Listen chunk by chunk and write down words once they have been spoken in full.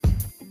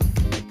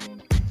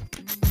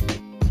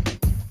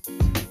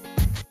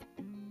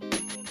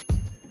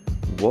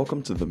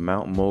Welcome to the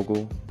Mount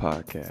Mogul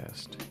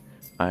Podcast.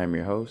 I am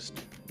your host,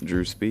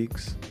 Drew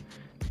Speaks,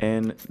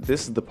 and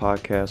this is the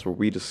podcast where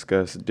we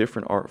discuss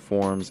different art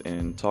forms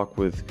and talk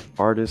with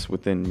artists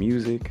within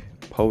music,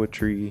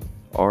 poetry,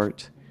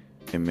 art,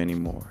 and many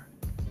more.